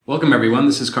Welcome, everyone.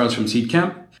 This is Carlos from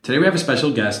Seedcamp. Today we have a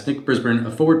special guest, Nick Brisburn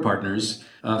of Forward Partners,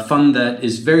 a fund that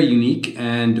is very unique,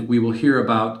 and we will hear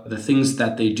about the things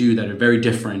that they do that are very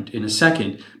different in a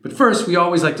second. But first, we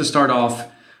always like to start off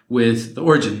with the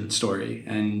origin story.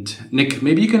 And Nick,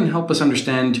 maybe you can help us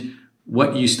understand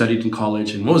what you studied in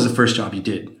college and what was the first job you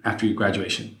did after your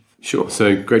graduation? Sure.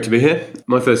 So great to be here.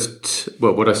 What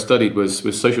I studied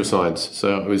was social science.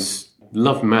 So I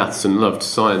loved maths and loved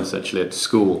science actually at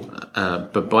school.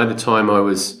 But by the time I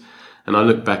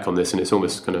look back on this and it's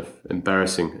almost kind of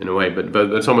embarrassing in a way, but by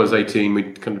the time I was 18, we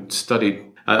kind of studied.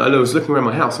 I was looking around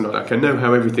my house and I know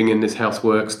how everything in this house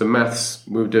works. The maths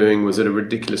we were doing was at a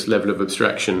ridiculous level of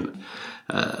abstraction.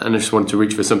 And I just wanted to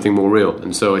reach for something more real.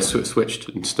 And so I switched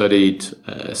and studied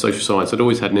social science. I'd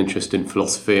always had an interest in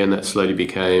philosophy, and that slowly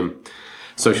became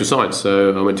social science.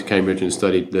 So I went to Cambridge and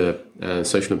studied the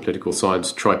social and political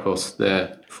science tripos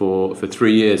there for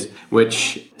 3 years,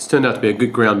 which has turned out to be a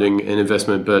good grounding in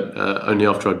investment, but only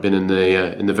after I'd been in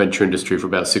the venture industry for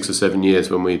about 6 or 7 years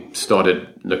when we started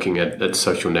looking at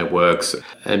social networks,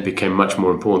 and became much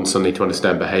more important suddenly to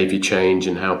understand behavior change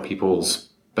and how people's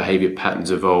behavior patterns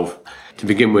evolve. To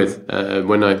begin with,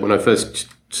 when I first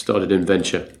started in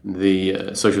venture,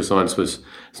 the social science was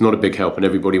not a big help, and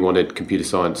everybody wanted computer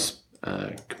science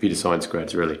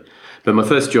grads really. But my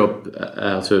first job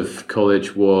out of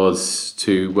college was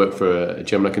to work for a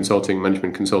Gemini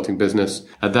management consulting business.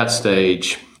 At that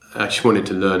stage, I just wanted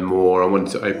to learn more. I wanted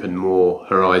to open more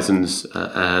horizons,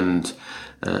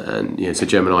 so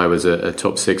Gemini was a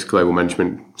top 6 global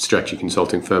management strategy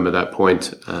consulting firm at that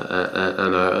point,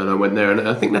 and I went there, and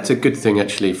I think that's a good thing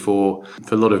actually for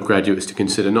a lot of graduates to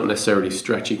consider, not necessarily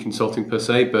strategy consulting per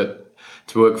se, but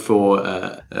to work for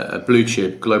a blue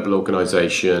chip global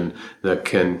organization that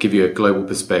can give you a global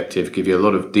perspective, give you a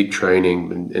lot of deep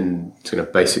training in kind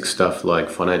of basic stuff like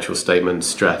financial statements,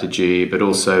 strategy, but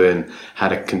also in how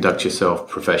to conduct yourself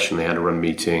professionally, how to run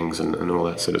meetings and all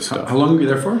that sort of stuff. How long were you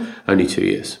there for? Only 2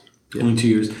 years. Yeah. Only 2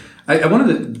 years. I wanted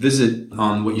to visit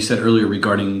on what you said earlier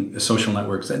regarding social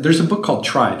networks. There's a book called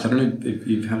Tribes. I don't know if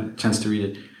you've had a chance to read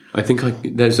it. I think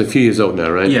there's a few years old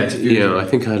now, right? Yeah, it's a few years old. I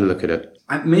think I had a look at it.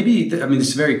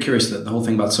 It's very curious that the whole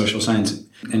thing about social science,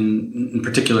 and in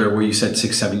particular where you said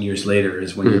 6-7 years later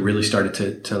is when you really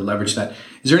started to leverage that.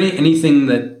 Is there anything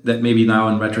that maybe now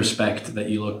in retrospect that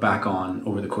you look back on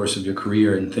over the course of your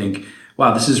career and think,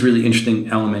 wow, this is a really interesting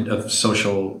element of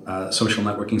social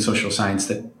networking, social science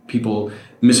that people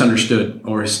misunderstood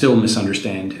or still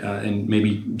misunderstand, and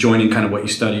maybe joining kind of what you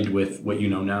studied with what you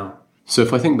know now? So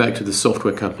if I think back to the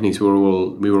software companies we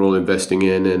were all investing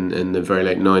in the very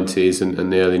late 90s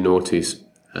and the early noughties,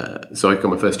 so I got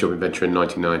my first job in venture in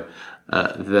 99,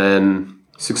 then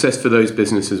success for those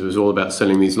businesses was all about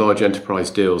selling these large enterprise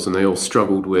deals, and they all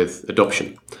struggled with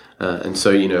adoption. And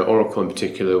so, Oracle in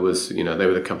particular was, they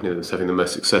were the company that was having the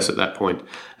most success at that point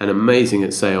and amazing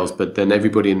at sales, but then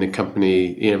everybody in the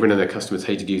company, everyone of their customers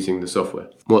hated using the software.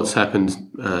 What's happened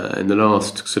in the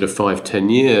last sort of 5-10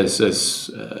 years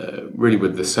is really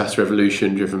with the SaaS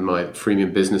revolution driven by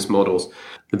freemium business models,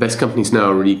 the best companies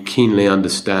now really keenly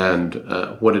understand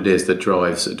what it is that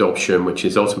drives adoption, which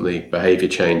is ultimately behavior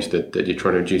change that you're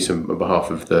trying to induce on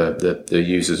behalf of the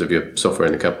users of your software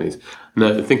in the companies.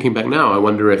 Now, thinking back now, I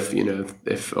wonder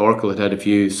if Oracle had a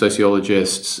few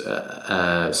sociologists,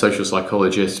 social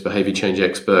psychologists, behavior change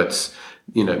experts,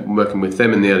 working with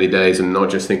them in the early days and not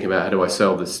just thinking about how do I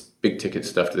sell this big ticket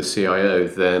stuff to the CIO,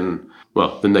 then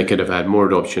they could have had more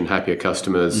adoption, happier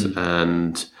customers,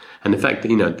 and in fact,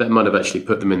 that might have actually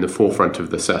put them in the forefront of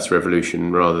the SaaS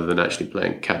revolution rather than actually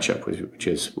playing catch up, which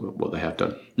is what they have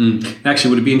done.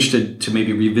 Actually, would be interested to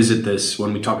maybe revisit this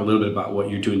when we talk a little bit about what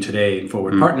you're doing today in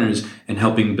Forward Partners and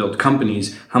helping build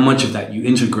companies, how much of that you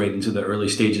integrate into the early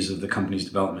stages of the company's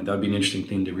development. That would be an interesting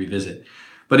thing to revisit.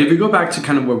 But if we go back to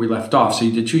kind of where we left off, so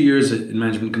you did 2 years in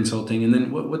management consulting, and then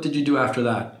what did you do after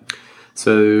that?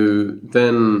 So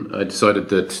then I decided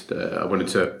that I wanted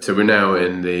to. So we're now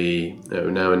in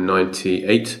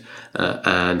 98,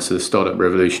 and so the startup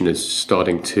revolution is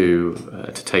starting to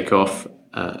take off.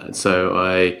 So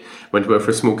I went to work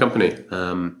for a small company,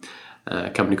 a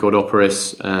company called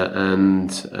Operis,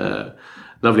 and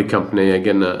lovely company.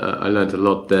 Again, I learned a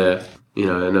lot there.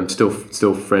 And I'm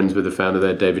still friends with the founder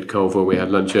there, David Culver. We had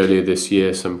lunch earlier this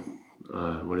year.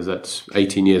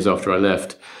 18 years after I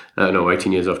left.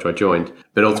 18 years after I joined.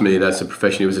 But ultimately, that's a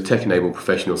profession. It was a tech-enabled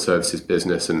professional services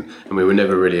business, and we were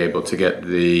never really able to get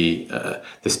the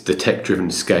tech-driven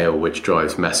scale which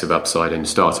drives massive upside in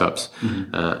startups.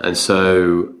 And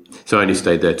so I only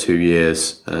stayed there 2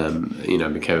 years.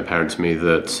 It became apparent to me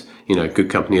that good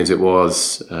company as it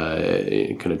was,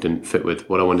 it kind of didn't fit with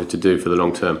what I wanted to do for the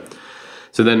long term.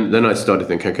 So then I started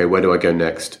thinking, okay, where do I go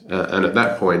next? And at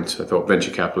that point, I thought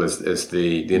venture capital is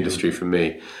the industry for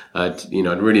me. I'd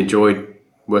really enjoyed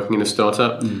working in a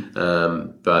startup,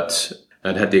 but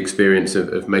I'd had the experience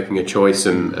of making a choice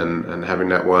and having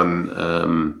that one.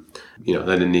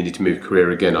 Then I needed to move career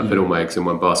again. I put all my eggs in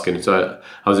one basket. And so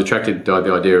I was attracted by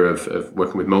the idea of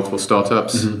working with multiple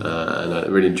startups, and I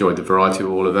really enjoyed the variety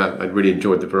of all of that. I really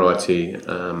enjoyed the variety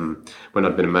when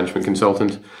I'd been a management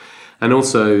consultant. And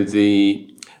also a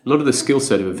lot of the skill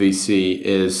set of a VC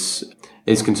is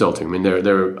consulting. I mean,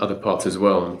 there are other parts as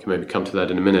well, and we can maybe come to that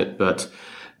in a minute, but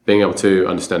being able to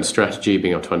understand strategy,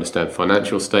 being able to understand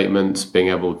financial statements, being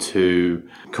able to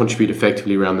contribute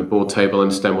effectively around the board table,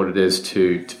 understand what it is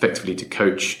to effectively to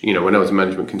coach. When I was a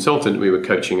management consultant, we were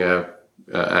coaching our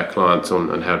clients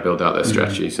on how to build out their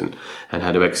strategies and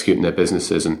how to execute in their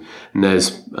businesses. And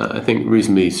there's, I think,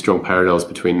 reasonably strong parallels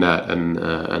between that and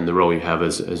the role you have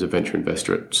as a venture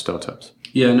investor at startups.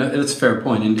 Yeah, no, that's a fair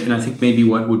point. And I think maybe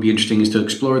what would be interesting is to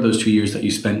explore those 2 years that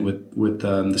you spent with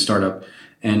the startup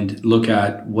and look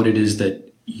at what it is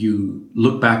that you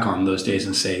look back on those days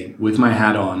and say, with my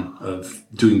hat on of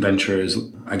doing ventures,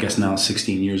 I guess now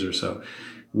 16 years or so,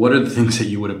 what are the things that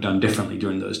you would have done differently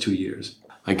during those 2 years?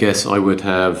 I guess I'd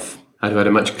have had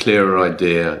a much clearer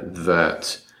idea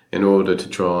that in order to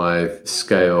drive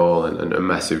scale and a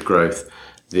massive growth,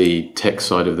 the tech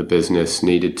side of the business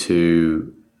needed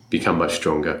to become much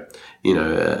stronger.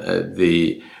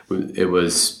 It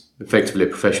was effectively a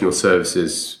professional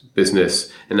services business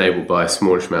enabled by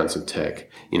smallish amounts of tech,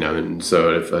 and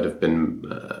so I'd have been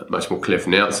much more clear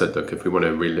from the outset that if we want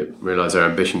to realize our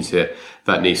ambitions here,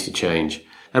 that needs to change.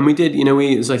 And we did,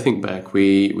 as I think back,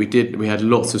 we had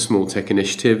lots of small tech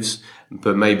initiatives,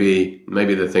 but maybe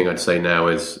the thing I'd say now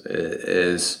is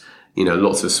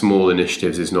lots of small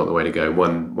initiatives is not the way to go.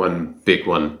 One big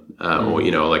one,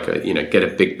 get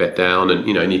a big bet down and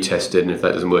you test it, and if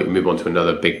that doesn't work, you move on to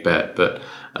another big bet. But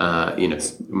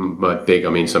by big, I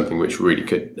mean something which really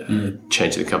could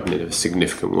change the company in a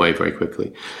significant way very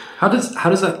quickly. How does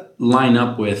that line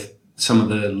up with some of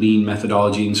the lean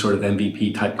methodology and sort of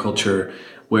MVP type culture,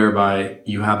 whereby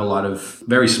you have a lot of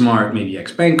very smart, maybe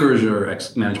ex-bankers or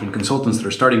ex-management consultants that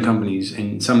are starting companies, and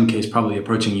in some case probably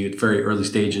approaching you at very early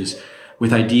stages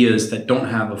with ideas that don't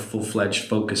have a full-fledged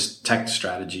focused tech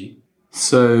strategy?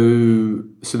 So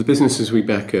the businesses we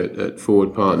back at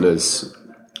Forward Partners,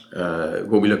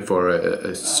 what we look for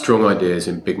are strong ideas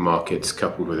in big markets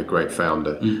coupled with a great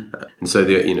founder. And so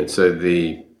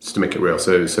just to make it real,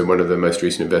 so one of the most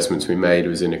recent investments we made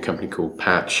was in a company called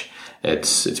Patch.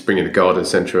 It's bringing the garden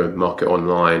centre market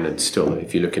online, and still,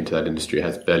 if you look into that industry, it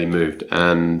has barely moved.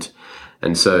 And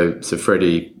so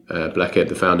Freddie Blackett,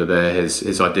 the founder there,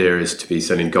 his idea is to be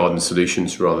selling garden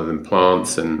solutions rather than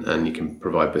plants, and you can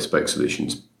provide bespoke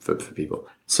solutions for people.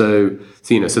 So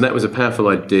that was a powerful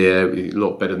idea, a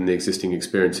lot better than the existing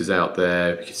experiences out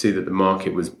there. You could see that the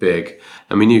market was big,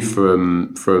 and we knew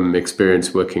from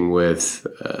experience working with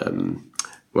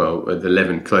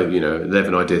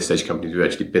 11 idea stage companies who've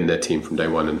actually been their team from day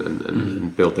one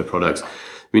and built their products.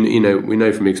 We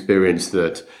know from experience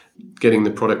that getting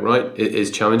the product right is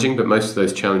challenging, but most of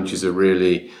those challenges are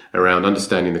really around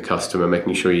understanding the customer,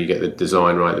 making sure you get the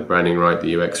design right, the branding right,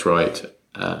 the UX right.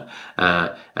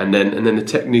 And then the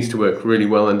tech needs to work really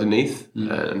well underneath.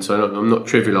 And so I'm not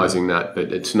trivializing that,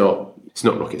 but it's not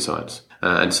rocket science.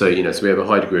 And so we have a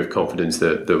high degree of confidence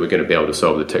that we're going to be able to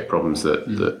solve the tech problems that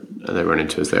they run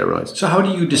into as they arise. So how do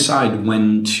you decide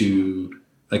when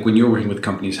you're working with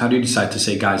companies, how do you decide to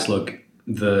say, guys, look,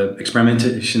 the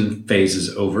experimentation phase is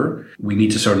over. We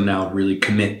need to sort of now really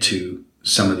commit to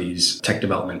some of these tech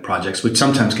development projects, which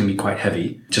sometimes can be quite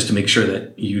heavy, just to make sure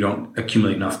that you don't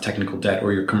accumulate enough technical debt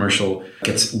or your commercial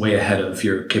gets way ahead of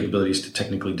your capabilities to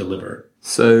technically deliver?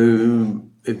 So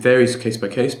it varies case by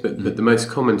case, but the most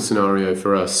common scenario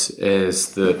for us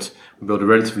is that we build a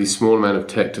relatively small amount of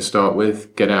tech to start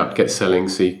with, get selling,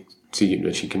 so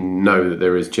you can know that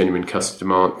there is genuine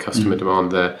customer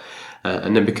demand there.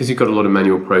 And then because you've got a lot of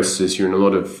manual processes, you're in a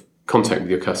lot of contact with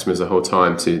your customers the whole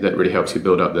time, that really helps you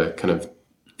build up the kind of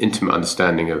intimate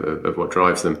understanding of what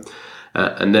drives them.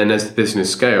 And then as the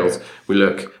business scales, we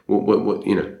look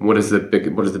what is the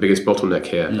biggest bottleneck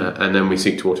here, and then we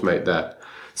seek to automate that.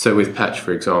 So with Patch,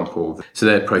 for example,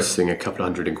 they're processing a couple of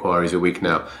hundred inquiries a week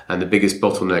now, and the biggest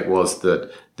bottleneck was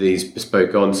that these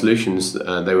bespoke garden solutions,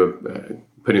 they were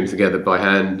putting them together by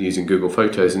hand using Google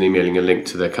Photos and emailing a link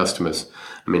to their customers.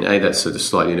 I mean, A, that's sort of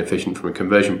slightly inefficient from a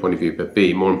conversion point of view, but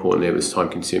B, more importantly, it was time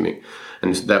consuming.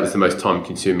 And that was the most time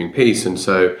consuming piece. And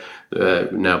so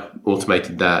now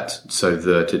automated that so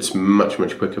that it's much,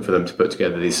 much quicker for them to put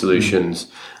together these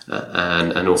solutions.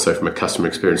 And also from a customer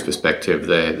experience perspective,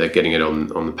 they're getting it on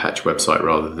the Patch website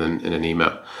rather than in an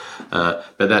email. But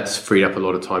that's freed up a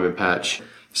lot of time in Patch.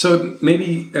 So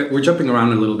maybe we're jumping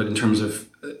around a little bit in terms of,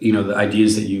 the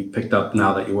ideas that you picked up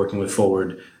now that you're working with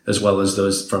Forward, as well as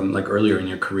those from like earlier in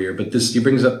your career. But you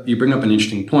bring up an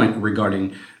interesting point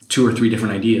regarding 2 or 3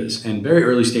 different ideas, and very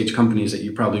early stage companies that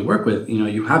you probably work with,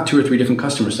 you have 2 or 3 different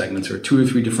customer segments or 2 or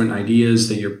 3 different ideas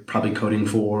that you're probably coding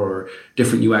for, or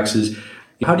different UXs.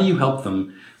 How do you help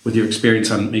them with your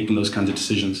experience on making those kinds of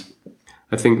decisions?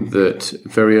 I think that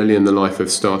very early in the life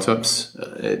of startups,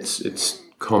 it's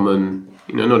common,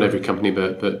 not every company,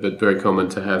 but very common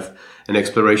to have an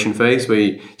exploration phase where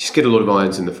you just get a lot of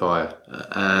irons in the fire,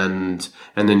 and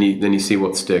then you see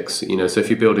what sticks. So if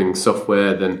you're building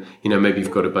software, then maybe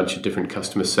you've got a bunch of different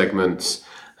customer segments,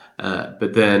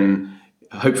 but then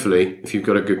hopefully, if you've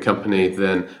got a good company,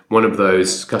 then one of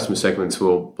those customer segments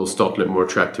will start to look more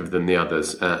attractive than the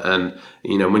others. And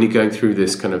when you're going through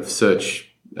this kind of search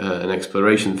and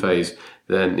exploration phase,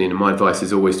 then my advice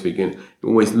is always to begin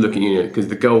always looking, because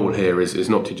the goal here is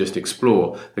not to just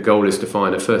explore. The goal is to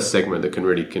find a first segment that can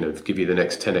really kind of give you the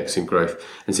next 10x in growth.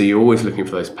 And so you're always looking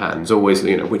for those patterns, always,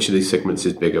 which of these segments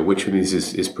is bigger, which of these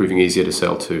is proving easier to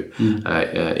sell to,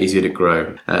 easier to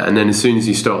grow. And then as soon as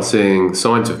you start seeing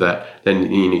signs of that,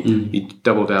 then you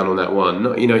double down on that one.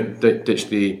 Not, don't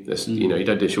ditch you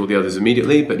don't ditch all the others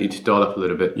immediately, but you just dial up a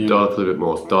little bit, dial up a little bit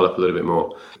more, dial up a little bit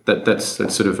more. That's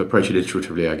sort of approach it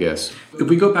iteratively, I guess. If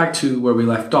we go back to where we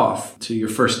left off, to your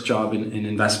first job in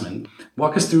investment,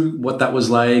 walk us through what that was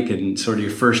like and sort of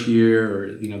your first year,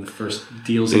 or the first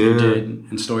deals that you did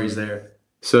and stories there.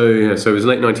 So it was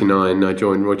late 99. I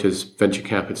joined Reuters Venture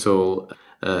Capital,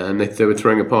 and they were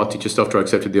throwing a party just after I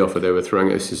accepted the offer. They were throwing,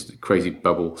 this is a crazy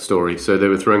bubble story. So they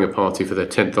were throwing a party for their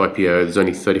 10th IPO. There's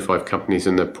only 35 companies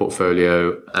in the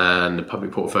portfolio, and the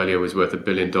public portfolio was worth $1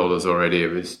 billion already.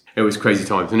 It was crazy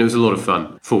times, and it was a lot of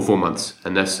fun for 4 months.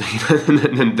 And that's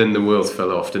and then the wheels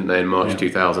fell off, didn't they, in March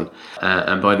 2000.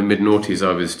 And by the mid-noughties,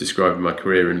 I was describing my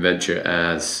career in venture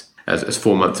as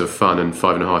 4 months of fun and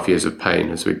 5.5 years of pain,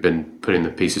 as we've been putting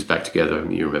the pieces back together.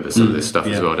 And you remember some of this stuff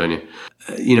as well, don't you?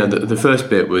 The first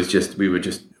bit was we were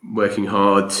just working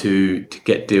hard to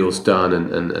get deals done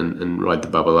and ride the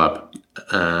bubble up.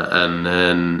 And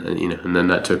then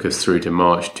that took us through to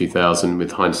March 2000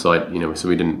 with hindsight, so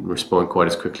we didn't respond quite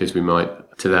as quickly as we might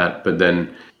to that. But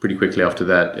then pretty quickly after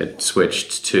that, it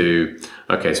switched to,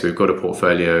 okay, so we've got a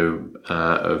portfolio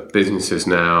of businesses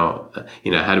now.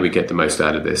 How do we get the most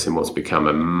out of this in what's become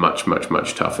a much, much,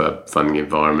 much tougher funding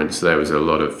environment? So there was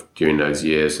during those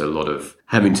years, a lot of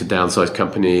having to downsize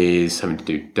companies, having to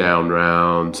do down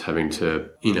rounds, having to,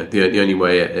 the only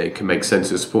way it can make sense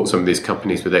to support some of these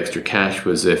companies with extra cash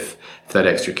was if that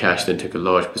extra cash then took a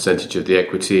large percentage of the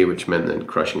equity, which meant then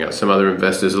crushing out some other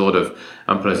investors. A lot of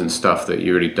unpleasant stuff that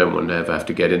you really don't want to ever have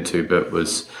to get into, but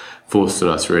was forced on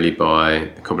us really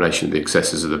by the combination of the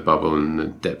excesses of the bubble and the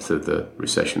depth of the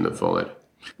recession that followed.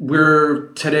 We're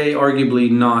today arguably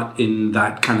not in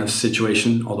that kind of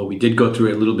situation, although we did go through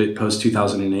it a little bit post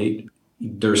 2008.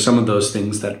 There are some of those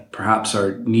things that perhaps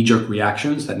are knee-jerk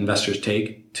reactions that investors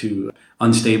take to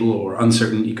unstable or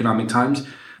uncertain economic times.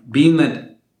 Being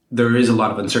that there is a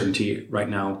lot of uncertainty right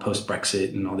now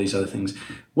post-Brexit and all these other things,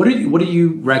 what do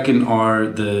you reckon are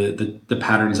the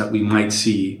patterns that we might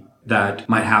see that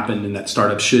might happen and that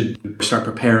startups should start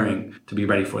preparing to be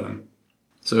ready for them?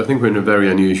 So I think we're in a very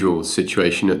unusual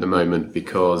situation at the moment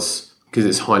because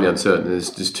it's highly uncertain.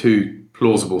 There's 2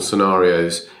 plausible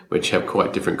scenarios which have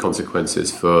quite different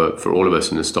consequences for all of us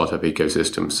in the startup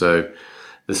ecosystem. So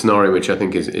the scenario which I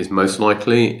think is most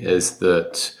likely is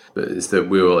that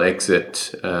we will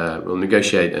we'll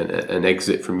negotiate an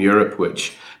exit from Europe,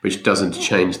 which doesn't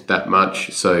change that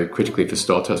much. So critically for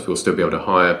startups, we'll still be able to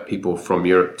hire people from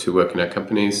Europe to work in our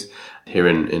companies here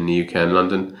in the UK and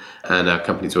London, and our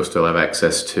companies will still have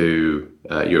access to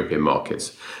European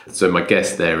markets. So my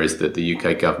guess there is that the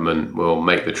UK government will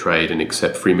make the trade and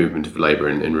accept free movement of labour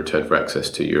in return for access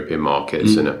to European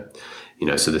markets, and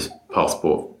so this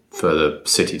passport for the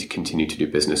city to continue to do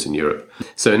business in Europe.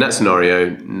 So in that scenario,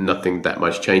 nothing that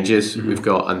much changes. Mm-hmm. We've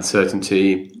got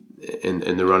uncertainty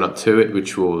in the run up to it,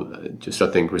 which will just,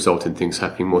 I think, result in things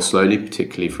happening more slowly,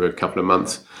 particularly for a couple of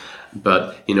months.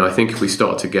 But, I think if we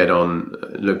start to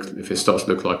if it starts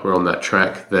to look like we're on that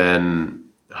track, then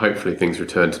hopefully things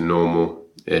return to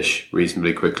normal-ish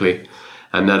reasonably quickly.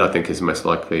 And that, I think, is the most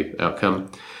likely outcome.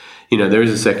 there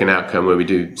is a second outcome where we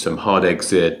do some hard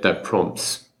exit that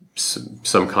prompts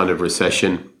some kind of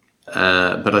recession.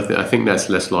 But I think that's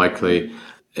less likely.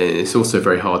 It's also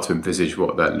very hard to envisage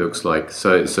what that looks like.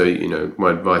 So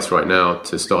my advice right now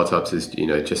to startups is,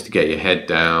 just to get your head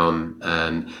down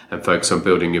and focus on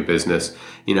building your business.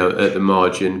 At the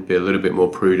margin, be a little bit more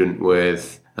prudent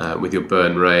with your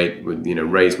burn rate,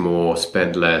 raise more,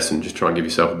 spend less, and just try and give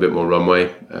yourself a bit more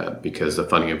runway because the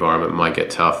funding environment might get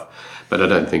tough. But I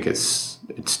don't think it's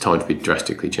time to be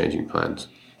drastically changing plans.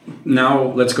 Now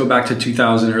let's go back to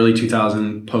 2000, early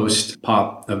 2000, post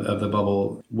pop of the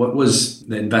bubble. What was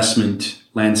the investment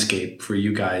landscape for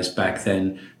you guys back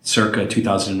then, circa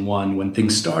 2001, when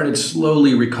things started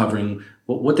slowly recovering?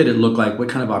 What did it look like? What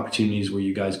kind of opportunities were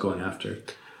you guys going after?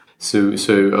 So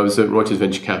I was at Reuters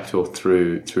Venture Capital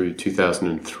through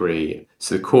 2003.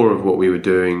 So the core of what we were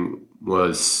doing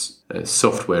was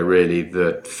software really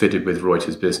that fitted with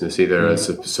Reuters business, either as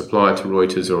a supplier to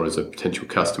Reuters or as a potential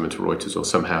customer to Reuters, or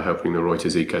somehow helping the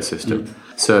Reuters ecosystem.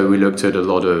 So we looked at a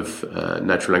lot of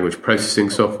natural language processing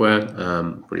software,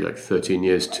 probably like 13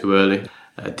 years too early.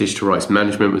 Digital rights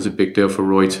management was a big deal for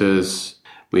Reuters.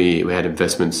 We had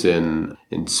investments in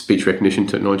speech recognition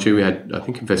technology. We had, I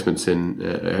think, investments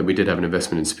in. We did have an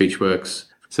investment in SpeechWorks.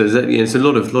 So it's a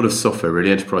lot of software, really,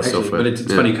 enterprise software. But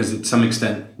it's funny because to some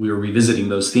extent we were revisiting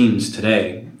those themes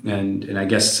today, and I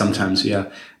guess sometimes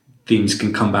themes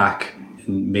can come back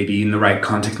and maybe in the right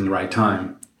context and the right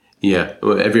time. Yeah,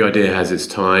 well, every idea has its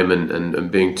time,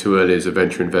 and being too early as a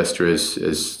venture investor is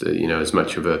as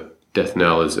much of a death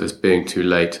knell as being too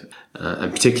late.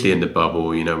 And particularly in the bubble,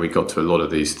 we got to a lot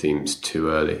of these themes too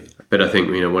early. But I think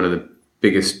one of the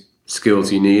biggest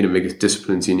skills you need and biggest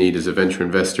disciplines you need as a venture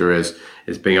investor is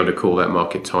being able to call that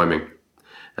market timing.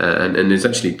 And there's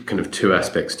actually kind of two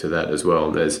aspects to that as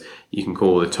well. You can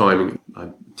call the timing.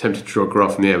 I'm tempted to draw a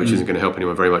graph in the air, which isn't going to help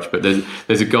anyone very much. But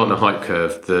there's a Gartner hype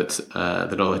curve that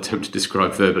I'll attempt to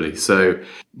describe verbally. So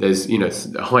there's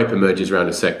a hype emerges around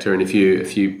a sector, and if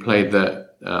you play that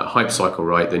hype cycle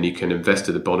right, then you can invest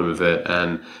at the bottom of it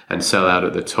and sell out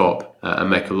at the top and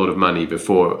make a lot of money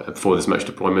before there's much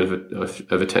deployment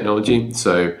of a technology.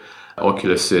 So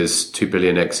Oculus's $2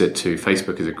 billion exit to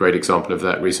Facebook is a great example of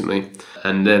that recently.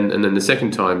 And then the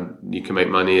second time you can make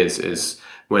money is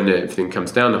when everything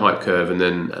comes down the hype curve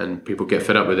and people get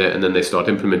fed up with it, and then they start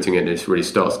implementing it, and it really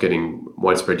starts getting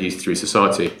widespread use through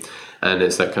society. And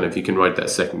it's that kind of, you can ride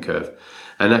that second curve.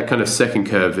 And that kind of second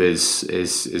curve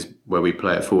is where we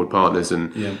play at Forward Partners,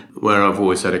 and where I've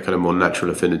always had a kind of more natural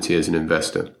affinity as an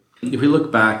investor. If we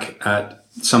look back at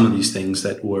some of these things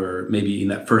that were maybe in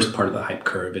that first part of the hype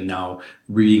curve and now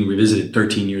being revisited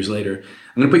 13 years later,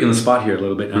 I'm going to put you on the spot here a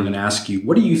little bit, and I'm going to ask you,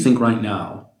 what do you think right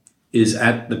now is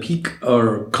at the peak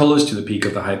or close to the peak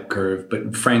of the hype curve,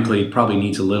 but frankly probably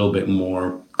needs a little bit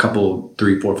more, couple,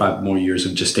 3, 4, 5 more years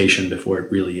of gestation before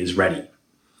it really is ready?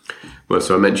 Well,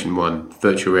 so I mentioned one,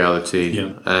 virtual reality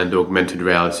and augmented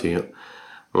reality.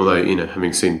 Although,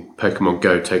 having seen Pokemon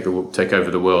Go take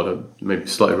over the world, I maybe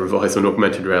slightly revised on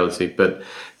augmented reality. But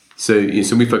so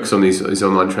we focus on these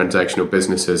online transactional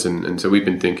businesses, and so we've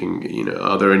been thinking,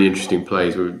 are there any interesting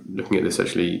plays? We were looking at this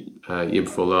actually year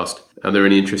before last. Are there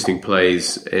any interesting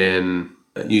plays in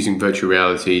using virtual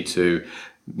reality to,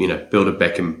 build a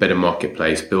better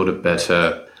marketplace, build a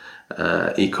better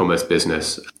e-commerce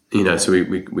business? So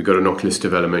we got an Oculus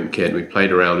development kit, and we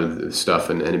played around with the stuff,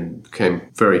 and it became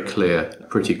very clear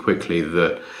pretty quickly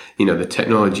that, the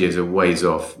technology is a ways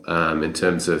off in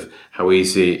terms of how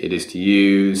easy it is to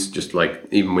use, just like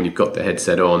even when you've got the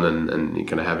headset on and you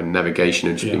kind of have navigation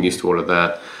and just getting used to all of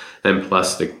that. And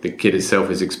plus the kit itself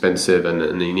is expensive,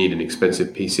 and you need an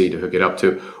expensive PC to hook it up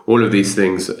to. All of these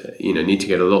things, need to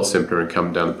get a lot simpler and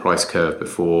come down the price curve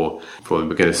before we're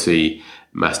going to see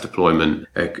mass deployment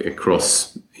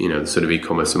across, the sort of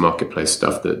e-commerce and marketplace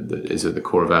stuff that is at the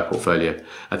core of our portfolio.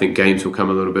 I think games will come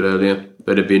a little bit earlier,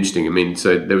 but it'd be interesting. I mean,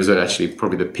 so there was actually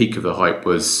probably the peak of the hype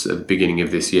was at the beginning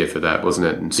of this year for that, wasn't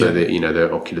it? And so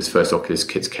the first Oculus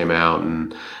kits came out,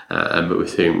 but we're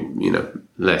seeing,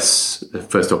 the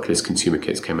first Oculus consumer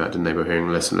kits came out, and they were hearing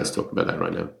less and less talk about that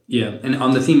right now. Yeah, and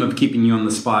on the theme of keeping you on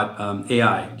the spot,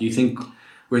 AI, do you think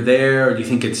we're there, or do you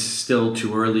think it's still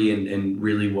too early, and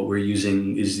really what we're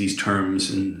using is these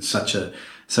terms in such a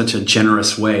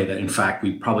generous way that in fact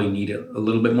we probably need a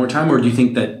little bit more time? Or do you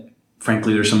think that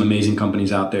frankly there's some amazing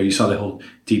companies out there? You saw the whole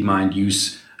DeepMind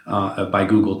use by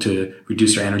Google to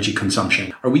reduce their energy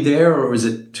consumption. Are we there, or is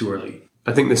it too early?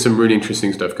 I think there's some really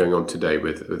interesting stuff going on today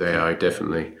with AI,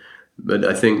 definitely. But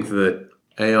I think that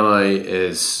AI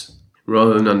is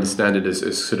rather than understand it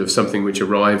as sort of something which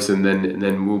arrives and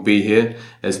then will be here,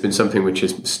 has been something which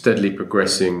is steadily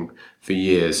progressing for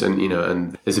years. And,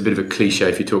 and there's a bit of a cliche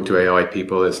if you talk to AI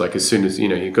people, it's like as soon as,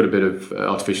 you've got a bit of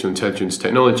artificial intelligence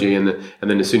technology and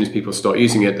then as soon as people start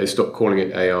using it, they stop calling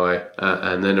it AI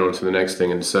and then on to the next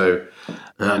thing. And so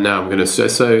now I'm going to,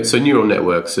 so neural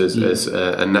networks as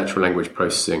a natural language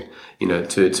processing,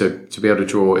 to be able to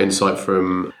draw insight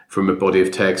from a body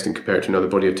of text and compare it to another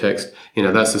body of text.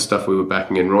 That's the stuff we were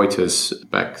backing in Reuters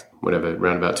back,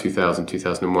 around about 2000,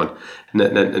 2001.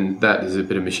 And that is a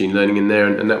bit of machine learning in there.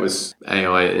 And that was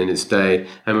AI in its day.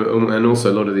 And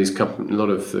also a lot of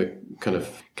the kind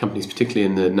of companies, particularly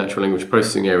in the natural language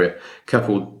processing area,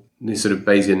 coupled these sort of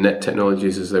Bayesian net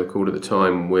technologies, as they were called at the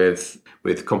time, with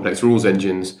complex rules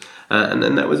engines, and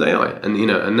then that was AI. And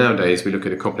and nowadays we look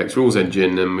at a complex rules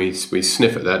engine and we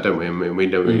sniff at that, don't we? And we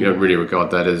don't really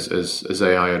regard that as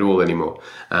AI at all anymore.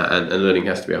 And learning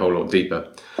has to be a whole lot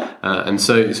deeper. And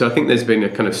so I think there's been a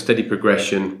kind of steady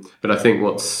progression. But I think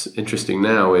what's interesting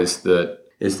now is that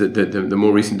the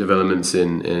more recent developments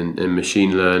in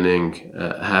machine learning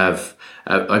have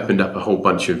opened up a whole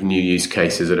bunch of new use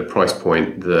cases at a price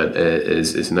point that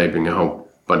is enabling a whole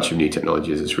bunch of new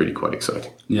technologies. It's really quite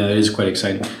exciting. Yeah, it is quite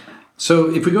exciting.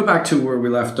 So if we go back to where we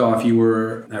left off, you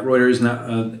were at Reuters,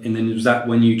 and then was that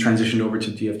when you transitioned over to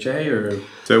DFJ, or?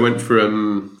 So I went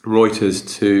from Reuters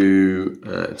to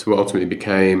what ultimately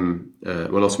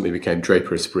became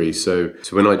Draper Esprit. So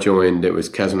when I joined, it was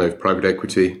Cazenove Private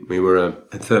Equity. We were a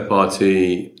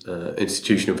third-party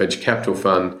institutional venture capital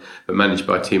fund, but managed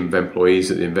by a team of employees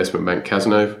at the investment bank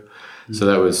Cazenove.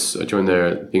 So I joined there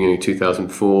at the beginning of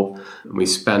 2004. And we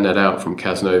spanned that out from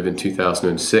Cazenove in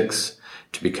 2006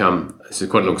 to become, this is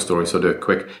quite a long story, so I'll do it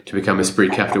quick, to become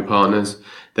Esprit Capital Partners.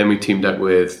 Then we teamed up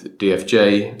with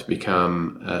DFJ to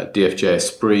become DFJ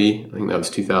Esprit. I think that was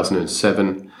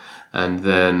 2007. And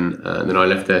then I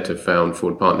left there to found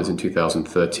Forward Partners in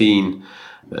 2013.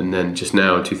 And then just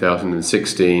now in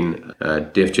 2016,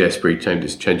 DFJ Esprit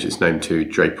changed its name to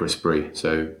Draper Esprit.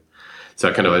 So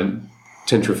I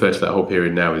tend to refer to that whole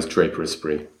period now as Draper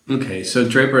Esprit. Okay, so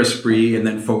Draper Esprit and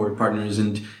then Forward Partners,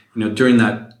 and during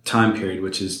that time period,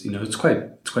 which is it's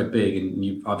quite big, and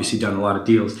you've obviously done a lot of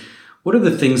deals. What are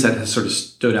the things that have sort of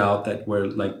stood out that were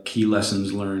like key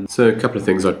lessons learned? So a couple of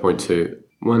things I'd point to.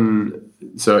 One,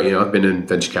 I've been in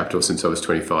venture capital since I was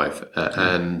 25,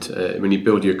 and when you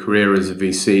build your career as a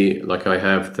VC like I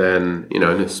have, then and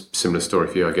a similar story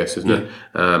for you, I guess, isn't it?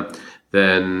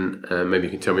 Then maybe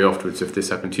you can tell me afterwards if this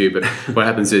happened to you. But what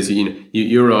happens is,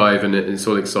 you arrive and it's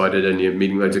all excited and you're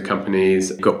meeting loads of companies.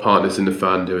 You've got partners in the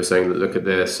fund who are saying, look at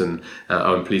this, and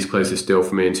please close this deal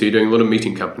for me. And so you're doing a lot of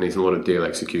meeting companies and a lot of deal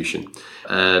execution.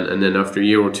 And then after a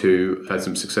year or two, you've had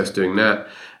some success doing that.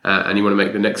 And you want to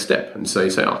make the next step. And so you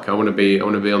say, I want to be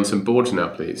on some boards now,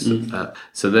 please.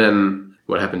 So then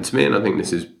what happened to me, and I think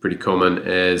this is pretty common,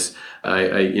 is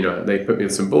they put me on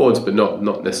some boards, but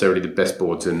not necessarily the best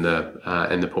boards in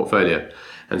the portfolio.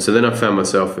 And so then I found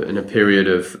myself in a period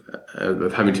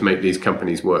of having to make these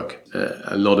companies work.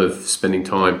 A lot of spending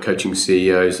time coaching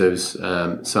CEOs. There was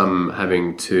some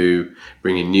having to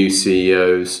bring in new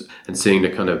CEOs and seeing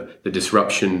the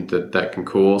disruption that can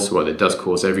cause. Well, it does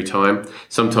cause every time.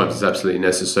 Sometimes it's absolutely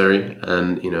necessary.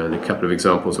 And, and a couple of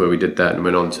examples where we did that and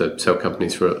went on to sell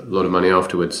companies for a lot of money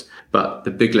afterwards. But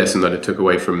the big lesson that I took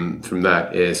away from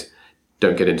that is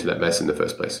don't get into that mess in the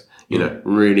first place.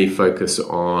 Really focus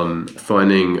on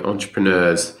finding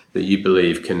entrepreneurs that you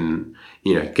believe can,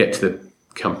 get to the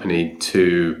company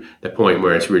to the point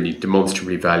where it's really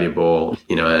demonstrably valuable,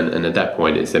 and at that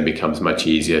point it then becomes much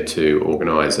easier to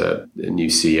organize a new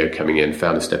CEO coming in,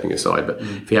 founder stepping aside. But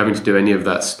if you're having to do any of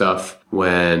that stuff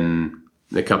when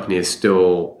the company is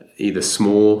still either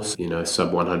small,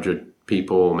 sub 100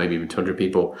 people, or maybe even 200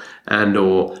 people, and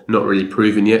or not really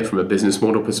proven yet from a business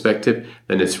model perspective,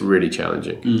 then it's really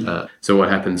challenging. So what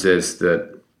happens is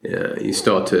that you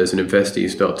start to, as an investor, you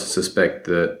start to suspect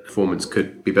that performance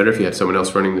could be better if you had someone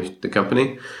else running the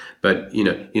company, but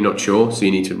you're not sure, so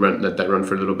you need to let that run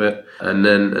for a little bit, and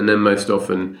then most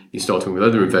often you start talking with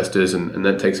other investors, and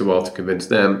that takes a while to convince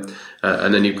them,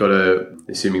 and then you've got to,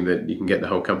 assuming that you can get the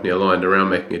whole company aligned around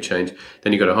making a change,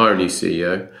 then you've got to hire a new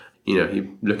CEO. You're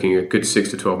looking at a good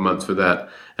 6 to 12 months for that.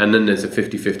 And then there's a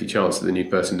 50-50 chance that the new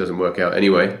person doesn't work out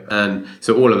anyway. And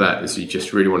so all of that is you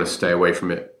just really want to stay away from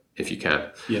it if you can.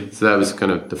 Yeah. So that was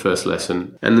kind of the first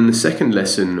lesson. And then the second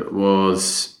lesson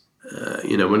was,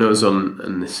 when I was on,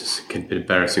 and this is a bit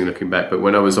embarrassing looking back, but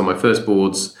when I was on my first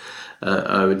boards,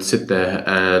 I would sit there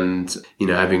and,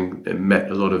 having met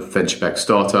a lot of venture-backed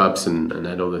startups and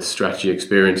had all this strategy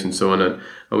experience and so on, and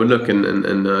I would look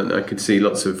and I could see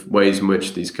lots of ways in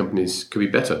which these companies could be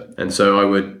better. And so I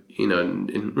would,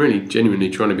 in really genuinely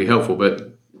trying to be helpful,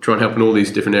 but try and help in all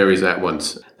these different areas at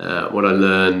once. What I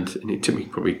learned, and it took me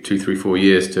probably 2, 3, 4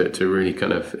 years to really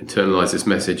kind of internalize this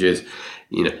message is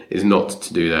not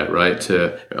to do that, right?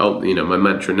 My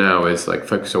mantra now is like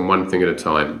focus on one thing at a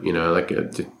time,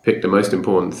 to pick the most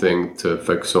important thing to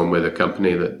focus on with a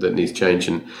company that needs change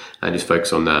and just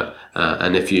focus on that.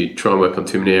 And if you try and work on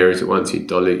too many areas at once, you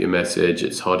dilute your message,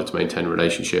 it's harder to maintain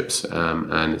relationships,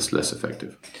 and it's less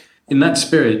effective. In that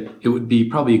spirit, it would be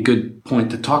probably a good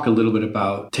point to talk a little bit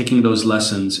about taking those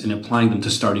lessons and applying them to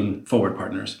starting Forward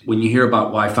Partners. When you hear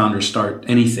about why founders start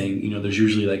anything, there's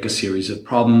usually like a series of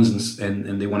problems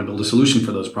and they want to build a solution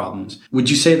for those problems. Would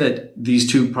you say that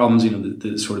these two problems,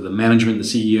 the sort of the management, the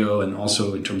CEO, and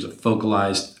also in terms of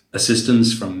focalized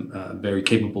assistance from a very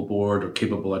capable board or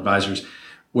capable advisors,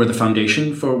 were the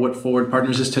foundation for what Forward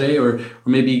Partners is today? Or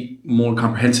maybe more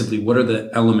comprehensively, what are the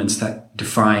elements that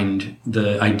defined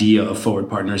the idea of Forward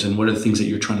Partners, and what are the things that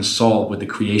you're trying to solve with the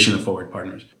creation of Forward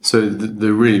Partners? So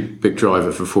the really big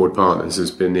driver for Forward Partners has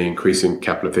been the increasing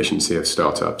capital efficiency of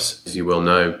startups. As you well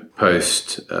know,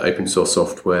 post open source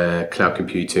software, cloud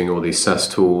computing, all these SaaS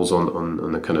tools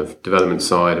on the kind of development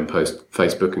side, and post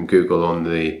Facebook and Google on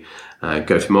the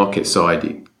go-to-market side,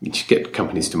 you just get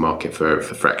companies to market for a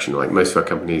fraction. Like most of our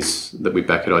companies that we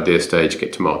back at idea stage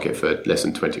get to market for less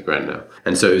than 20 grand now.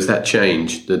 And so it was that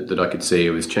change that I could see.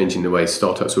 It was changing the way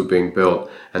startups were being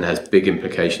built and has big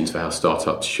implications for how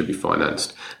startups should be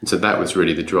financed. And so that was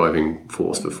really the driving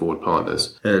force for Forward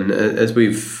Partners. And as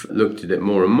we've looked at it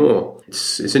more and more,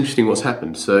 it's interesting what's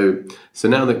happened. So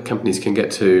now that companies can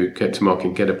get to market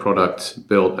and get a product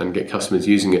built and get customers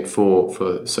using it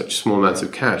for such small amounts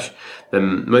of cash,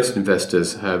 then most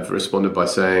investors have responded by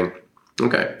saying,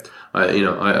 okay, I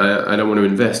don't want to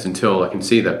invest until I can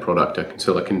see that product,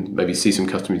 until I can maybe see some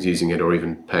customers using it or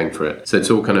even paying for it. So it's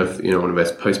all kind of, I want to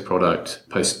invest post-product,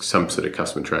 post some sort of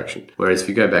customer traction. Whereas if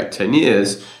you go back 10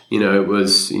 years, it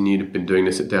was, you'd have been doing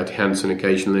this at Doughty Hanson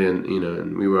occasionally, and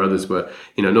others were,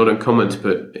 not uncommon to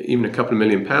put even a couple of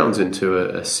 £1 million into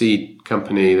a seed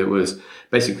company that was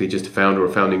basically just a founder or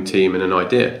founding team and an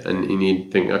idea. And you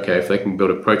think, okay, if they can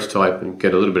build a prototype and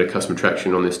get a little bit of customer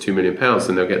traction on this £2 million,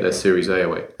 then they'll get their Series A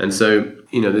away. And so,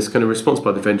 this kind of response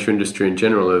by the venture industry in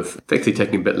general of effectively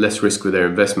taking a bit less risk with their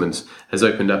investments has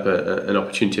opened up an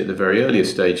opportunity at the very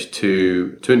earliest stage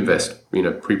to invest,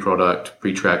 pre-product,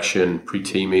 pre-traction,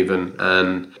 pre-team even.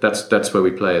 And that's where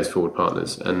we play as Forward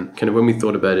Partners. And kind of when we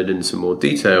thought about it in some more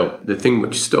detail, the thing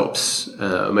which stops,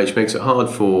 which makes it hard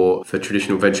for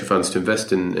traditional venture funds to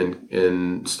invest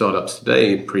in startups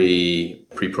today,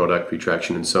 pre-product,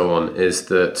 pre-traction and so on, is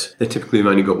that they typically have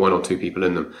only got 1 or 2 people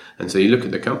in them. And so you look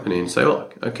at the company and say, oh,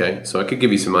 okay, so I could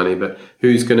give you some money, but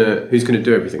who's gonna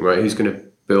do everything, right? Who's gonna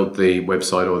build the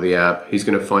website or the app? Who's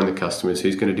gonna find the customers?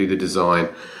 Who's gonna do the design?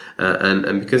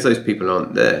 And because those people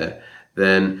aren't there,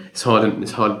 then it's hard.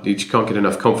 You can't get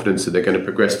enough confidence that they're going to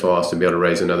progress fast and be able to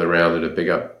raise another round at a big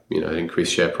up, an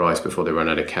increased share price before they run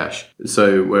out of cash.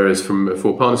 So whereas from a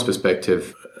Forward Partners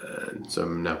perspective, so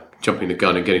I'm now jumping the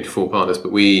gun and getting to Forward Partners,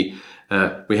 but we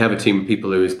have a team of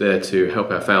people who is there to help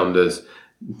our founders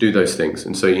do those things.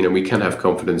 And so, we can have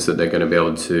confidence that they're going to be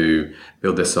able to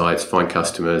build their sites, find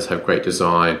customers, have great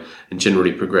design, and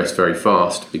generally progress very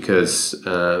fast because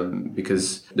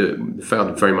the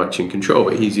founder very much in control,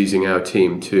 but he's using our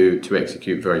team to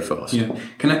execute very fast. Yeah.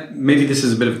 Maybe this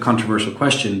is a bit of a controversial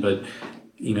question, but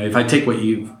if I take what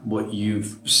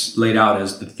you've laid out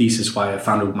as the thesis why a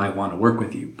founder might want to work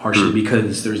with you, partially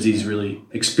because there's these really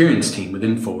experienced team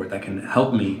within Forward that can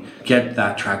help me get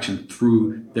that traction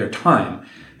through their time,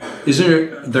 is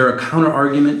there a counter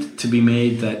argument to be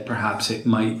made that perhaps it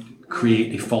might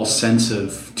create a false sense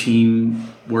of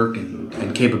teamwork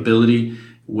and capability,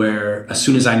 where as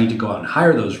soon as I need to go out and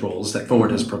hire those roles that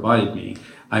Forward has provided me,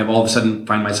 I have all of a sudden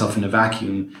find myself in a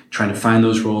vacuum trying to find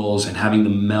those roles and having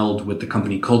them meld with the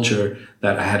company culture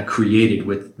that I had created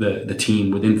with the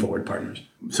team within Forward Partners?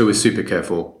 So we're super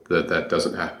careful that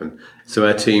doesn't happen. So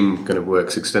our team kind of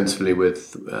works extensively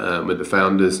with the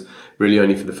founders, really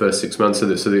only for the first 6 months. So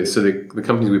the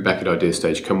companies we back at idea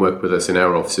stage can work with us in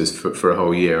our offices for a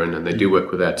whole year, and they do work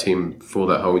with our team for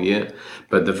that whole year.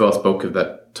 But the vast bulk of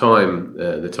that time,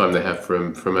 the time they have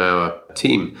from our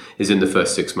team, is in the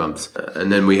first 6 months,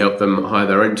 and then we help them hire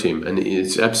their own team. And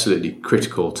it's absolutely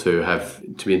critical to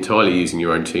be entirely using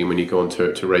your own team when you go on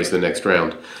to raise the next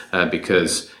round,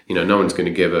 because no one's going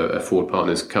to give a Forward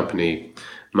Partners company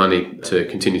money to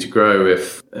continue to grow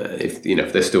if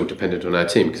they're still dependent on our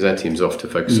team, because our team's off to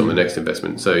focus on the next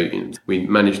investment. So we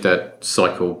manage that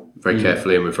cycle very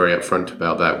carefully, and we're very upfront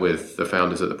about that with the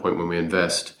founders at the point when we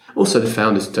invest. Also, the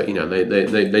founders,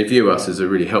 they view us as a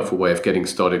really helpful way of getting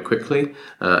started quickly,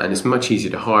 and it's much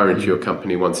easier to hire into your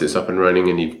company once it's up and running,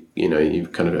 and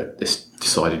you've kind of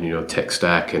decided your tech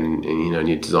stack and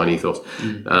your design ethos.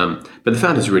 But the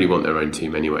founders really want their own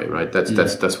team anyway, right?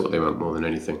 That's what they want more than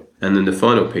anything. And then the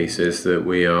final piece is that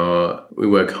we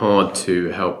work hard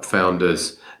to help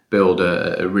founders build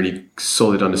a really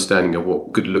solid understanding of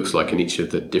what good looks like in each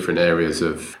of the different areas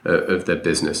of their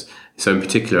business. So in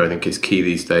particular, I think it's key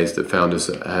these days that founders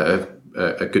have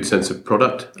a good sense of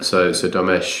product. So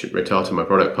Dharmesh Retata, my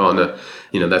product partner,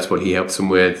 that's what he helps them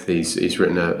with. He's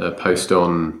written a post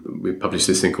on, we published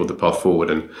this thing called The Path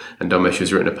Forward, and Dharmesh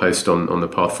has written a post on The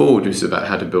Path Forward, which is about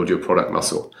how to build your product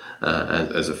muscle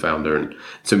as a founder. And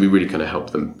so we really kind of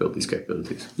help them build these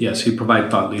capabilities. Yeah, so you provide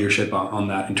thought leadership on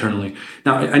that internally.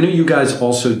 Now, I know you guys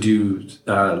also do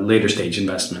later stage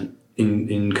investment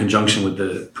in conjunction with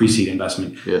the pre-seed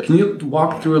investment. Yeah. Can you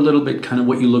walk through a little bit kind of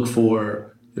what you look for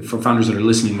founders that are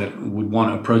listening that would want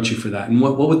to approach you for that, and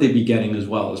what would they be getting as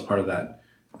well as part of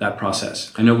that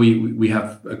process? I know we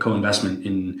have a co-investment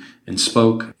in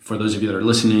Spoke. For those of you that are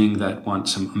listening that want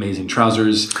some amazing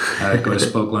trousers, go to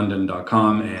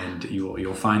spokelondon.com and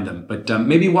you'll find them. But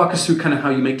maybe walk us through kind of how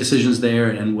you make decisions there,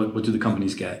 and what do the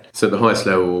companies get? So at the highest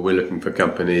level, we're looking for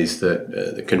companies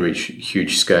that can reach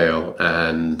huge scale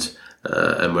and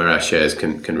where our shares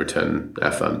can return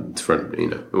our fund.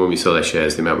 When we sell our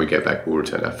shares, the amount we get back will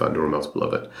return our fund or a multiple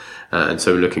of it. And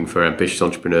so we're looking for ambitious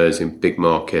entrepreneurs in big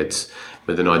markets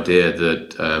with an idea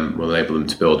that will enable them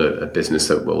to build a business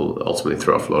that will ultimately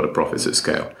throw off a lot of profits at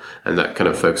scale. And that kind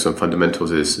of focus on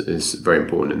fundamentals is very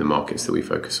important in the markets that we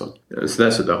focus on. And so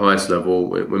that's at the highest level.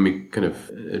 When we kind of,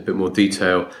 in a bit more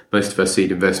detail, most of our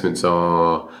seed investments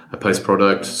are a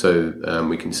post-product. So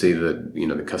we can see that,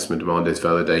 the customer demand is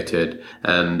validated,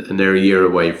 and they're a year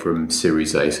away from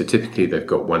Series A. So typically they've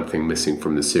got one thing missing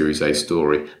from the Series A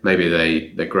story. Maybe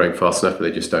they're growing fast enough, but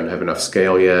they just don't have enough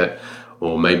scale yet.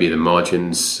 Or maybe the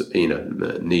margins,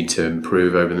 need to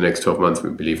improve over the next 12 months. We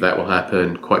believe that will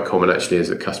happen. Quite common, actually, is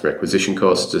that customer acquisition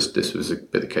costs. This was a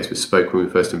bit the case with Spoke when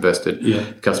we first invested.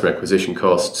 Yeah. Customer acquisition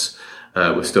costs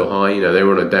were still high. They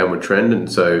were on a downward trend,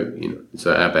 and so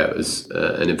our bet as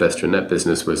an investor in that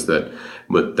business was that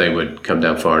they would come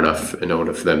down far enough in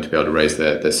order for them to be able to raise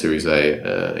their Series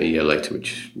A year later,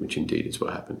 which indeed is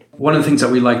what happened. One of the things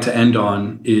that we like to end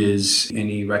on is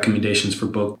any recommendations for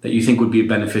book that you think would be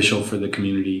beneficial for the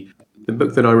community. The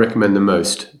book that I recommend the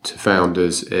most to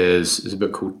founders is a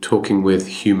book called Talking with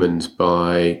Humans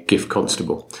by Giff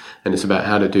Constable, and it's about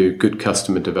how to do good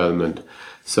customer development.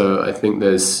 So I think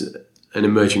there's an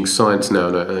emerging science now,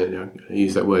 and I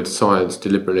use that word science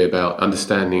deliberately, about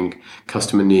understanding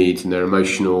customer needs and their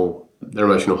emotional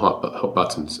hot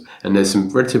buttons. And there's some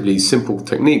relatively simple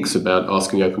techniques about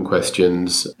asking open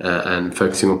questions and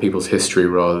focusing on people's history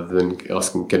rather than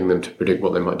getting them to predict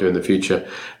what they might do in the future,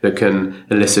 that can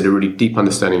elicit a really deep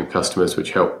understanding of customers,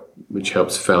 which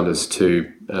helps founders to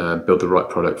build the right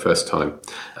product first time.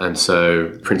 And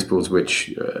so principles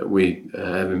which we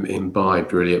have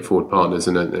imbibed really at Forward Partners,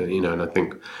 and I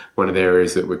think one of the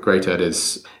areas that we're great at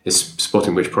is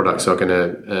spotting which products are going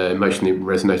to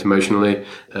resonate emotionally,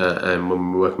 and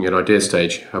when we're working at idea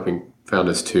stage, helping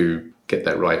founders to get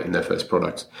that right in their first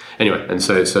product. Anyway, and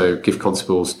so Giff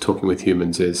Constable's Talking with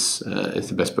Humans is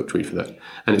the best book to read for that,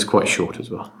 and it's quite short as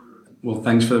well. Well,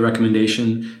 thanks for the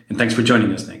recommendation, and thanks for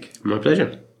joining us, Nick. My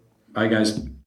pleasure. Bye, guys.